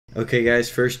Okay guys,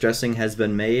 first dressing has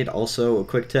been made. Also, a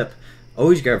quick tip,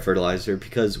 always grab fertilizer,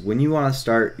 because when you want to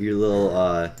start your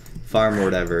little farm or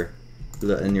whatever,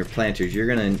 in your planters,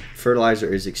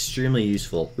 fertilizer is extremely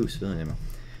useful. Ooh, civilian ammo.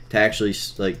 To actually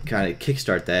like kind of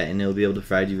kickstart that, and it'll be able to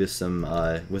provide you with some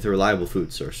with a reliable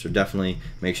food source. So definitely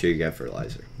make sure you get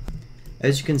fertilizer.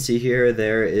 As you can see here,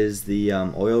 there is the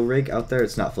oil rig out there.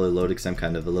 It's not fully loaded because I'm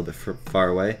kind of a little bit far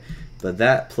away. But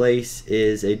that place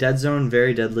is a dead zone,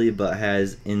 very deadly, but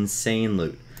has insane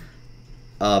loot.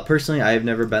 Personally, I have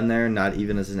never been there, not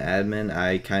even as an admin.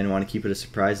 I kind of want to keep it a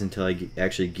surprise until I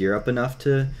actually gear up enough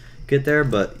to get there.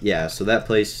 But yeah, so that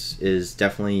place is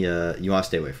definitely, you want to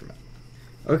stay away from it.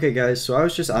 Okay guys, so I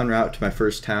was just en route to my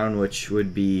first town, which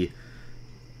would be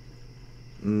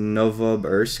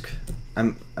Novobirsk.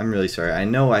 I'm really sorry. I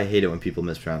know I hate it when people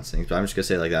mispronounce things, but I'm just going to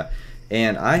say it like that.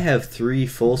 And I have 3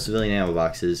 full civilian ammo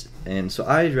boxes, and so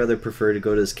I'd rather prefer to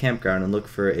go to this campground and look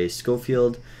for a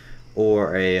Schofield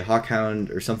or a Hawkhound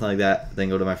or something like that than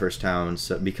go to my first town,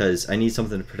 because I need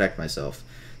something to protect myself.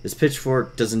 This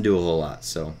pitchfork doesn't do a whole lot,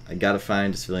 so I gotta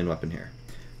find a civilian weapon here.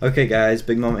 Okay guys,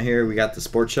 big moment here. We got the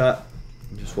sport shot.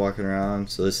 I'm just walking around.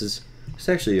 So it's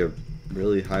actually a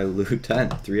really high loot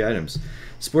tent. 3 items.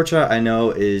 Sport shot I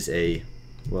know is a...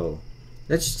 Whoa.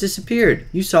 That just disappeared.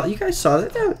 You guys saw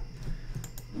that?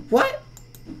 What?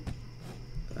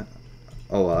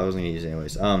 Oh well, I wasn't gonna use it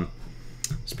anyways.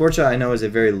 Sport shot I know is a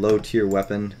very low tier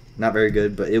weapon. Not very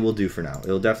good, but it will do for now.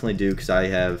 It'll definitely do because I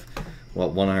have,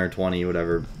 what, 120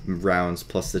 whatever rounds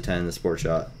plus the 10 in the sport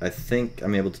shot. I think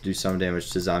I'm able to do some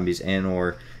damage to zombies and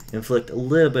or inflict a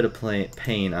little bit of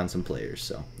pain on some players.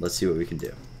 So let's see what we can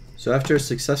do. So after a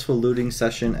successful looting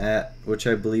session at, which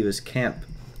I believe is Camp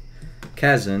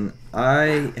Kazan,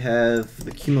 I have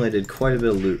accumulated quite a bit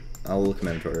of loot. I'll look at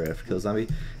my inventory after kill a zombie.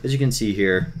 As you can see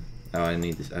here, oh, I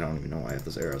need this. I don't even know why I have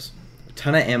those arrows. A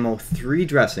ton of ammo, 3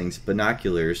 dressings,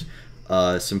 binoculars,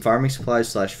 some farming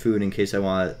supplies / food in case I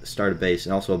want to start a base,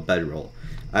 and also a bedroll,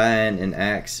 and an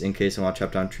axe in case I want to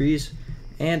chop down trees,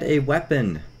 and a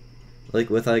weapon,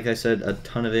 like I said, a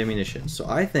ton of ammunition. So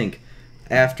I think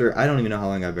after, I don't even know how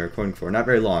long I've been recording for, not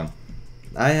very long,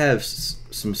 I have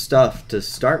some stuff to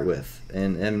start with,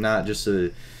 and am not just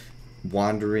a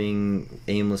wandering,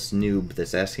 aimless noob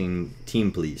that's asking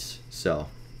team please. So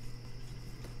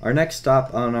our next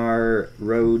stop on our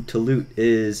road to loot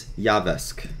is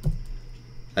Yavesk.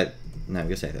 I'm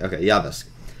gonna say that. Okay, Yavesk.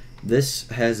 This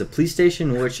has a police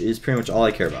station, which is pretty much all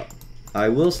I care about. I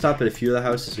will stop at a few of the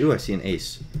houses. Ooh, I see an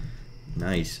ace.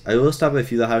 Nice. I will stop at a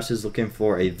few of the houses looking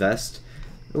for a vest.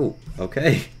 Ooh,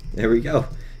 okay. There we go.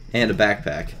 And a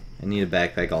backpack. I need a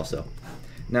backpack also.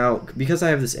 Now, because I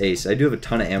have this ace, I do have a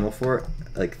ton of ammo for it,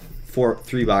 like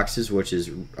 3 boxes, which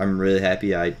is, I'm really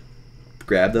happy I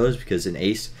grabbed those, because an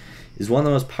ace is one of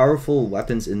the most powerful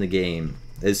weapons in the game.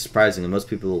 It's surprising, and most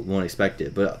people won't expect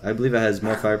it, but I believe it has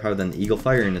more firepower than the Eagle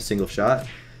Fire in a single shot.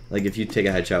 Like, if you take a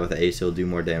headshot with an ace, it'll do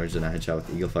more damage than a headshot with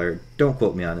the Eagle Fire. Don't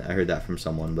quote me on it, I heard that from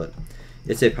someone, but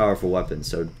it's a powerful weapon,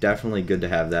 so definitely good to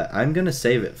have that. I'm going to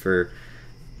save it for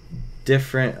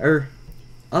different,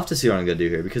 I'll have to see what I'm going to do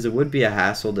here, because it would be a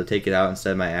hassle to take it out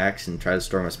instead of my axe and try to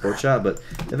store my sport shot, but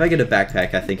if I get a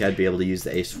backpack, I think I'd be able to use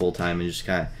the ace full time and just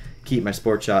kind of keep my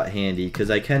sport shot handy, because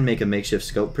I can make a makeshift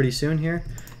scope pretty soon here,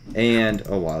 and,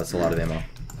 oh wow, that's a lot of ammo.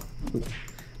 Ooh.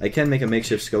 I can make a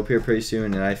makeshift scope here pretty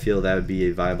soon, and I feel that would be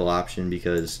a viable option,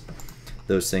 because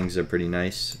those things are pretty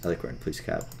nice. I like wearing police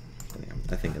cap.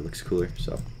 I think it looks cooler,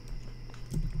 so.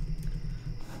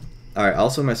 Alright,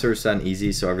 also my server's set on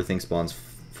easy, so everything spawns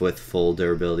with full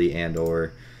durability and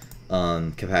or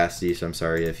capacity, so I'm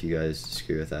sorry if you guys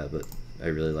disagree with that, but I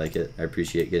really like it. I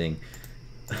appreciate getting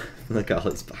look at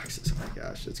all these boxes. Oh my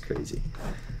gosh, that's crazy.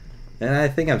 And I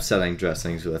think I'm setting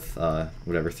dressings with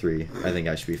whatever 3. I think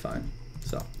I should be fine.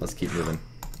 So let's keep moving.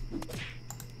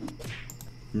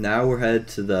 Now we're headed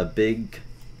to the big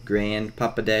grand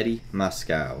Papa Daddy,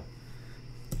 Moscow.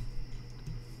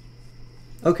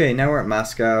 Okay, now we're at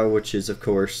Moscow, which is, of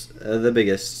course, the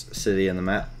biggest city on the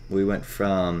map. We went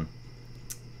from,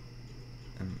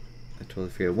 I totally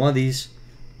forget, one of these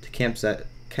to Camp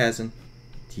Kazan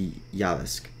to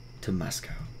Yavesk to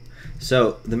Moscow.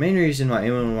 So, the main reason why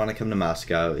anyone would want to come to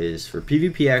Moscow is for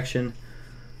PvP action,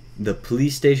 the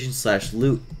police station /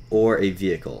 loot, or a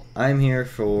vehicle. I'm here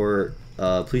for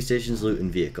police stations, loot,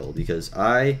 and vehicle, because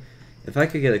if I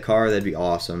could get a car, that'd be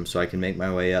awesome, so I can make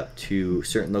my way up to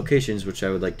certain locations, which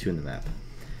I would like to in the map.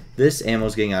 This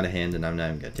ammo's getting out of hand, and I'm not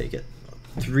even going to take it.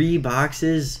 3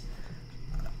 boxes?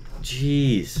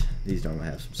 Jeez. These normally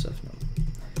have some stuff. No.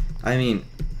 I mean,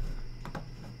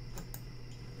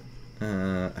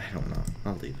 I don't know.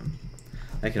 I'll leave them.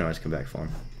 I can always come back for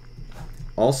them.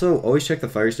 Also, always check the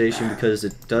fire station because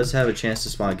it does have a chance to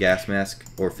spawn gas mask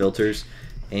or filters,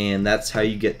 and that's how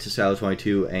you get to Silo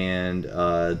 22 and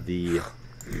the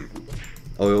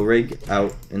oil rig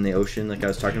out in the ocean like I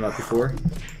was talking about before,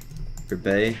 or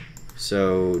bay.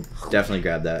 So definitely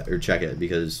grab that or check it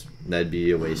because that'd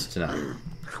be a waste to not.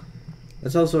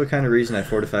 That's also a kind of reason I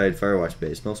fortified Firewatch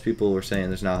base. Most people were saying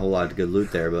there's not a whole lot of good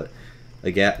loot there, but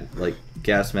a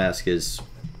gas mask is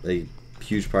a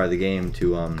huge part of the game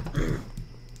to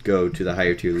go to the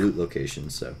higher tier loot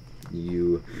locations. So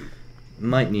you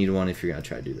might need one if you're gonna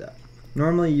try to do that.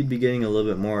 Normally you'd be getting a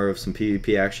little bit more of some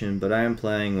PvP action, but I am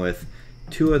playing with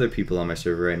 2 other people on my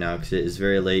server right now because it is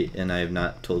very late and I have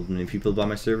not told many people about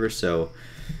my server, so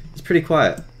it's pretty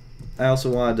quiet. I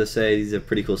also wanted to say these are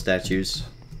pretty cool statues.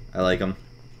 I like them.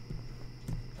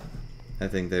 I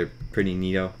think they're pretty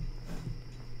neato.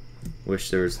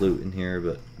 Wish there was loot in here,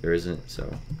 but there isn't,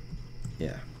 so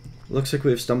yeah. Looks like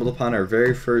we've stumbled upon our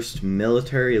very first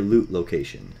military loot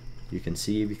location. You can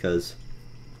see because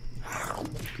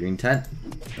green tent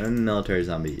and military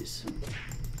zombies.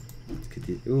 Let's get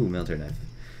these. Ooh, military knife.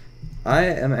 I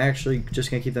am actually just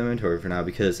gonna keep them in inventory for now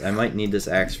because I might need this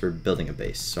axe for building a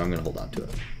base, so I'm gonna hold on to it.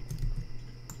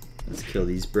 Let's kill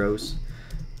these bros.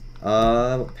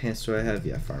 What pants do I have?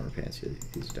 Yeah, farmer pants.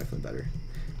 These are definitely better.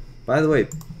 By the way,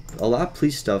 a lot of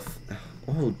police stuff.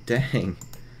 Oh dang!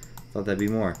 Thought that'd be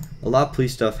more. A lot of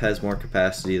police stuff has more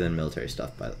capacity than military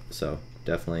stuff, so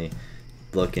definitely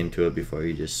look into it before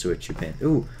you just switch your pants.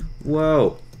 Ooh,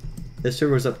 whoa! This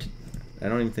server was up to. I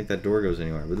don't even think that door goes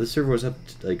anywhere. But this server was up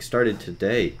to, like, started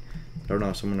today. I don't know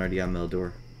if someone already got a middle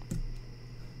door.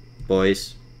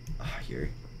 Boys, oh, you're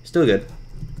still good.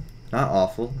 Not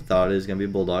awful. Thought it was gonna be a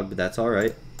bulldog, but that's all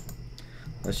right.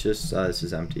 Let's just. This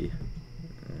is empty.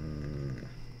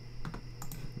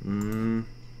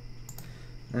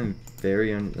 I'm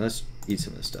very. Let's eat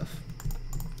some of this stuff.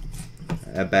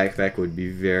 A backpack would be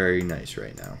very nice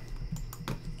right now.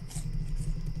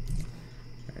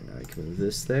 Alright, now I can move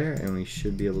this there, and we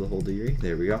should be able to hold the Yuri.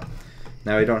 There we go.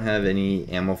 Now I don't have any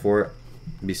ammo for it,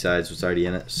 besides what's already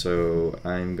in it, so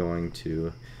I'm going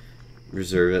to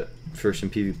reserve it for some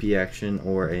PvP action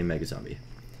or a mega zombie.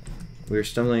 We're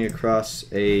stumbling across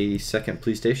a second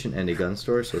police station and a gun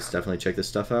store, so let's definitely check this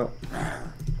stuff out.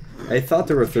 I thought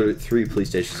there were 3 police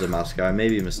stations in Moscow. I may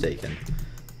be mistaken.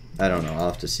 I don't know. I'll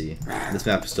have to see. This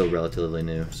map is still relatively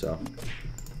new, so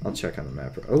I'll check on the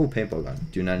map. Oh, paintball gun.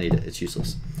 Do not need it. It's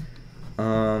useless.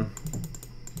 No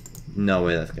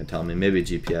way that's going to tell me. Maybe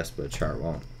GPS, but chart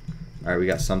won't. Alright, we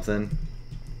got something.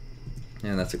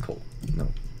 And that's a Colt. No.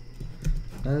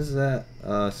 What is that?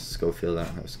 Schofield. I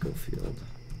don't have Schofield.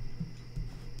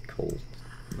 Colt.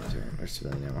 Or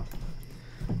civilian ammo.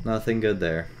 Nothing good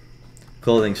there.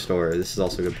 Clothing store. This is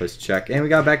also a good place to check. And we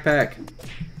got a backpack.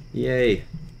 Yay.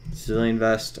 Civilian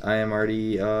vest. I am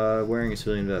already wearing a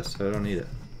civilian vest, so I don't need it.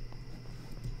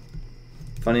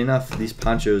 Funny enough, these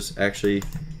ponchos actually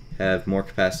have more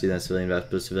capacity than a civilian vest,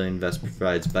 but a civilian vest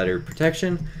provides better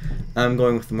protection. I'm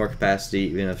going with the more capacity,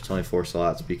 even if it's only 4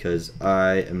 slots, because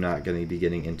I am not going to be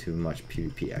getting into much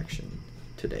PvP action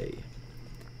today.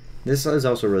 This is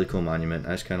also a really cool monument.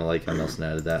 I just kind of like how Nelson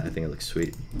added that. I think it looks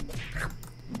sweet.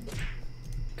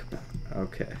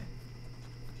 Okay.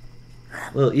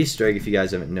 Little Easter egg, if you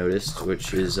guys haven't noticed,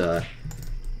 which is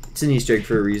it's an Easter egg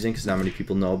for a reason because not many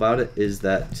people know about it, is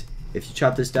that if you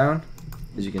chop this down,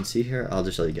 as you can see here, I'll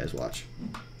just let you guys watch.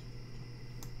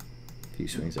 A few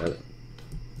swings at it.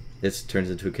 It turns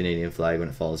into a Canadian flag when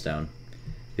it falls down.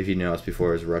 If you noticed before,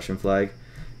 it was a Russian flag.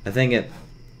 I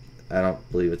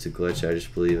don't believe it's a glitch. I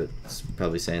just believe it's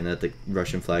probably saying that the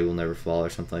Russian flag will never fall or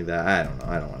something like that. I don't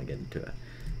know. I don't want to get into it.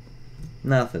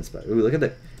 Nothing special. Ooh, look at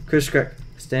that. Chris Crack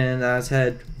standing on his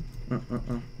head.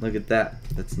 Look at that.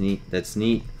 That's neat. That's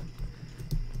neat.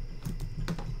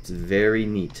 It's very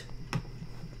neat.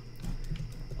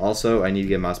 Also, I need to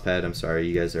get a mouse pad. I'm sorry,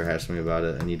 you guys are asking me about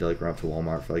it. I need to like run up to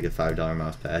Walmart for like a $5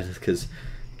 mouse pad because,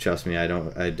 trust me, I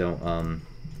don't.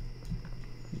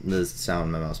 The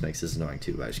sound my mouse makes is annoying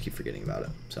too, but I just keep forgetting about it.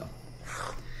 So,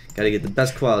 gotta get the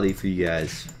best quality for you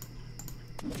guys.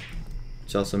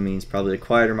 Which also means probably a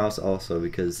quieter mouse also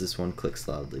because this one clicks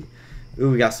loudly.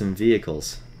 Ooh, we got some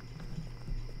vehicles.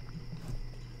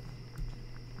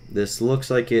 This looks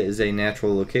like it is a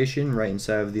natural location right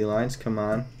inside of the alliance. Come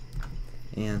on.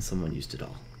 And someone used it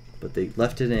all. But they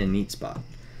left it in a neat spot.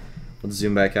 Let's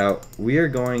zoom back out. We are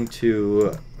going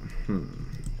to...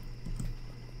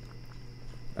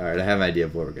 Alright, I have an idea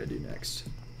of what we're going to do next.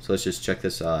 So let's just check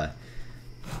this fire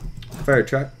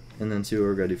truck and then see what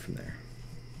we're going to do from there.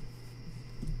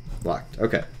 Locked.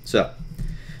 Okay, so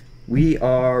We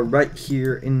are right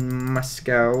here in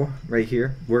Moscow, right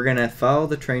here. We're going to follow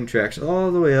the train tracks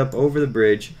all the way up over the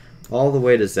bridge, all the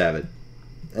way to Zavid.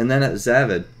 And then at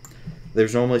Zavid,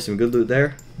 there's normally some good loot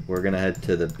there. We're going to head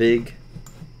to the big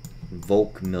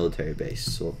Volk military base.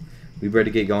 So we better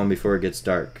get going before it gets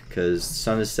dark, because the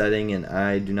sun is setting and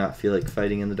I do not feel like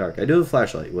fighting in the dark. I do have a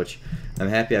flashlight, which I'm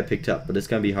happy I picked up, but it's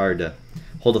going to be hard to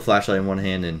hold a flashlight in one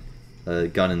hand and a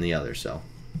gun in the other, so.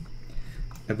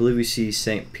 I believe we see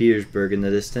St. Petersburg in the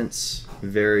distance.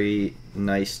 Very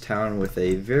nice town with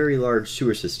a very large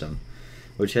sewer system,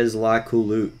 which has a lot of cool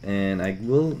loot, and I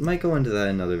might go into that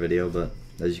in another video, but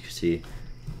as you can see,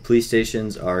 police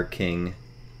stations are king.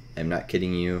 I'm not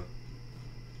kidding you.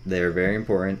 They are very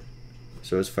important.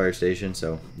 So is fire station,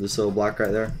 so this little block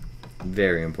right there,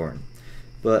 very important.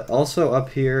 But also up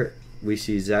here, we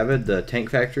see Zavid, the tank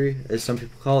factory, as some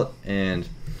people call it, and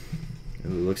it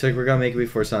looks like we're going to make it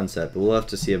before sunset, but we'll have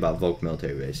to see about Volk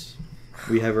military base.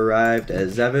 We have arrived at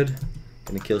Zavid.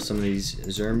 Going to kill some of these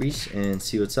zombies and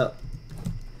see what's up.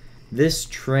 This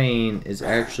train is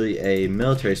actually a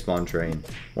military spawn train.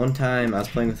 One time I was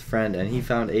playing with a friend and he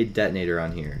found a detonator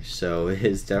on here, so it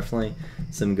is definitely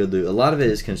some good loot. A lot of it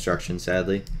is construction,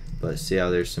 sadly, but see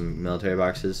how there's some military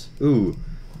boxes? Ooh,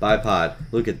 bipod.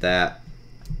 Look at that.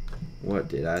 What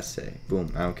did I say?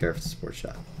 Boom. I don't care if it's a sports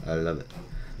shot. I love it.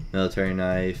 Military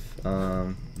knife,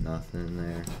 nothing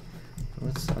there.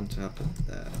 What's on top of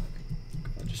that?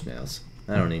 Oh, just nails.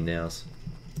 I don't need nails.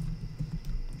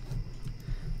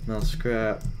 No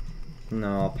scrap.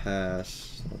 No, I'll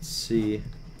pass. Let's see.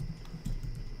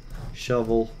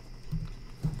 Shovel.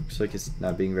 Looks like it's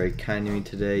not being very kind to me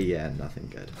today. Yeah, nothing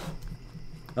good.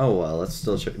 Oh well, let's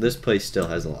still check. This place still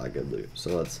has a lot of good loot,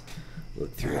 so let's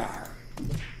look through it.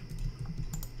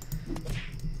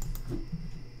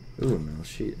 Ooh, metal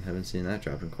sheet. Haven't seen that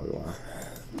drop in quite a while.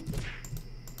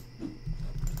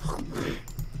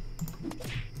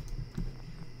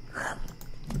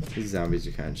 These zombies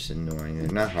are kind of just annoying.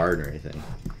 They're not hard or anything.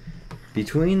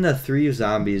 Between the 3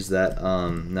 zombies that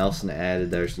Nelson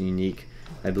added that are unique,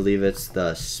 I believe it's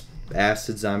the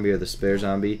acid zombie or the spare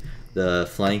zombie, the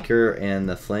flanker, and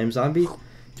the flame zombie.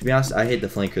 To be honest, I hate the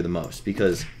flanker the most,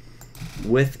 because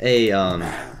with a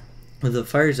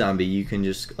fire zombie you can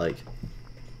just like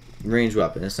range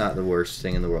weapon. It's not the worst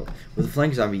thing in the world. With a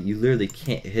flank zombie, you literally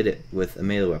can't hit it with a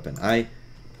melee weapon. I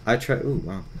try. Ooh,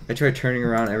 wow. I try turning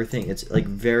around everything. It's like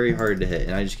very hard to hit,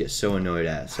 and I just get so annoyed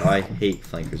at it. So I hate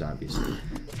flanker zombies,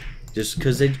 just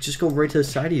because they just go right to the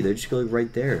side of you. They just go like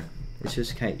right there. It's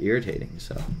just kind of irritating.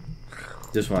 So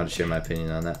just wanted to share my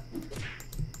opinion on that.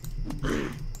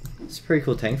 It's a pretty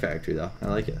cool tank factory, though. I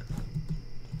like it.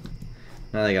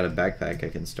 Now that I got a backpack, I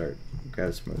can start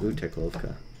grabbing some more. Ooh,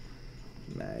 Teklovka.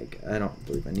 Mag. I don't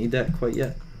believe I need that quite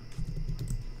yet.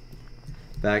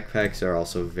 Backpacks are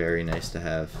also very nice to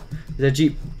have. Is that a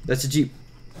Jeep? That's a Jeep.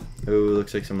 Oh,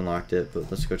 looks like someone locked it,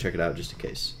 but let's go check it out just in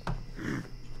case.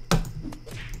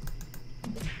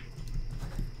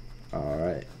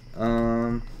 Alright.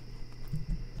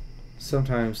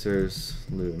 Sometimes there's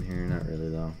loot in here, not really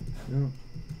though. No.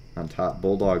 On top,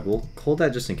 Bulldog. We'll hold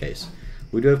that just in case.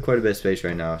 We do have quite a bit of space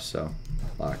right now, so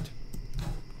locked.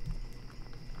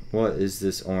 What is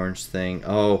this orange thing?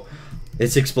 Oh,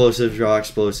 it's explosives, raw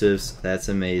explosives. That's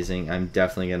amazing. I'm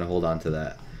definitely going to hold on to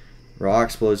that. Raw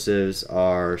explosives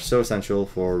are so essential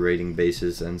for raiding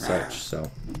bases and such,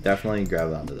 so definitely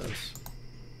grab onto those.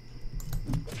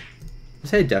 I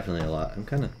say definitely a lot.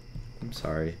 I'm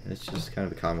sorry. It's just kind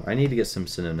of a comment. I need to get some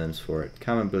synonyms for it.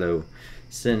 Comment below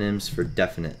synonyms for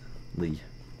definitely.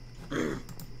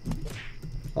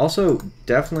 Also,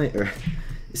 definitely...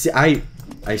 see, I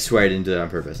swear I didn't do that on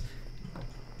purpose.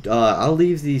 I'll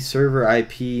leave the server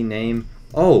IP name.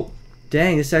 Oh,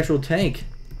 dang, this actual tank.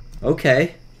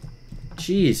 Okay.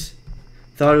 Jeez.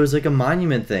 Thought it was like a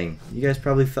monument thing. You guys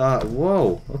probably thought,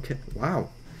 whoa, okay, wow.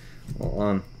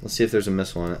 Well, let's see if there's a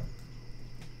missile in it.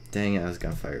 Dang it, I was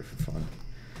gonna fire it for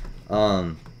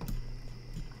fun.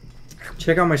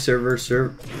 Check out my server.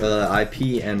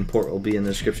 IP and port will be in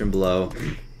the description below.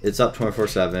 It's up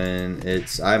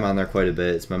 24/7. I'm on there quite a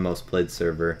bit. It's my most played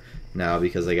server now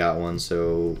because I got one.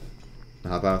 So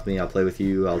hop on with me. I'll play with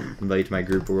you. I'll invite you to my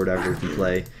group or whatever if you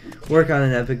play. Work on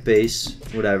an epic base,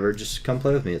 whatever. Just come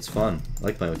play with me. It's fun. I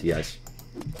like playing with you guys.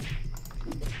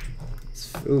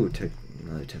 Ooh,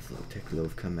 another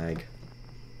Teklovka mag.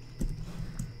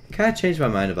 I kind of changed my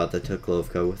mind about the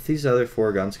Teklovka. With these other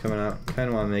 4 guns coming out, I kind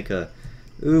of want to make a...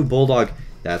 Ooh, Bulldog.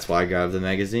 That's why I grabbed the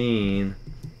magazine.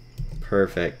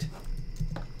 Perfect.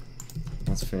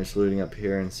 Let's finish looting up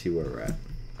here and see where we're at.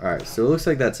 Alright, so it looks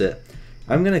like that's it.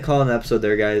 I'm gonna call it an episode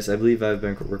there, guys. I believe I've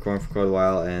been recording for quite a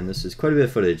while, and this is quite a bit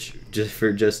of footage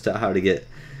just how to get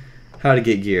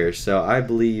gear. So I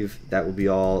believe that will be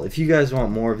all. If you guys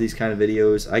want more of these kind of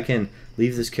videos, I can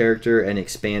leave this character and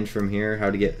expand from here how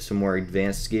to get some more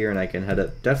advanced gear, and I can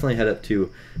definitely head up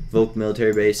to Volk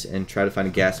military base and try to find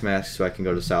a gas mask so I can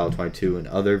go to Silo 22 and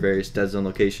other various dead zone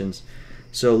locations.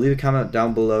 So leave a comment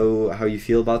down below how you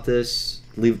feel about this.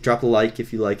 Drop a like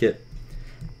if you like it.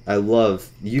 I love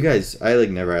you guys. I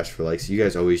never ask for likes. You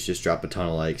guys always just drop a ton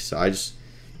of likes. So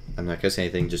I'm not gonna say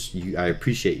anything. I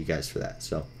appreciate you guys for that.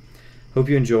 So hope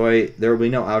you enjoy. There will be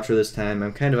no outro this time.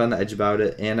 I'm kind of on the edge about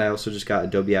it, and I also just got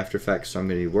Adobe After Effects, so I'm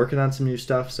gonna be working on some new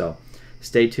stuff. So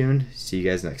stay tuned. See you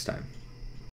guys next time.